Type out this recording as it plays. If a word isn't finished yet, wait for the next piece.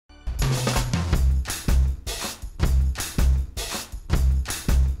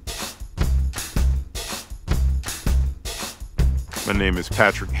My name is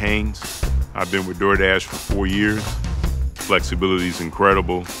Patrick Haynes. I've been with DoorDash for 4 years. Flexibility is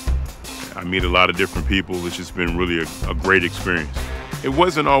incredible. I meet a lot of different people. It's just been really a great experience. It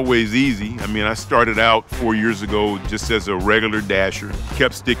wasn't always easy. I mean, I started out 4 years ago just as a regular dasher,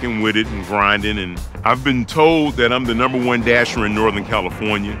 kept sticking with it and grinding, and I've been told that I'm the #1 dasher in Northern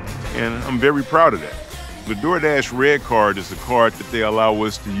California, and I'm very proud of that. The DoorDash Red Card is a card that they allow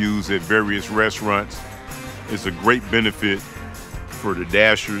us to use at various restaurants. It's a great benefit for the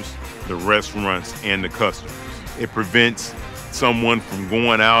dashers, the restaurants, and the customers. It prevents someone from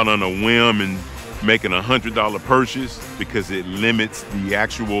going out on a whim and making a $100 purchase because it limits the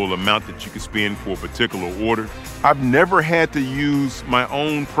actual amount that you can spend for a particular order. I've never had to use my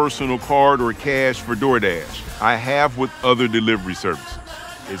own personal card or cash for DoorDash. I have with other delivery services.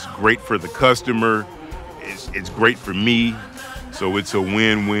 It's great for the customer, it's great for me, so it's a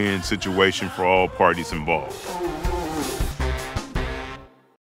win-win situation for all parties involved.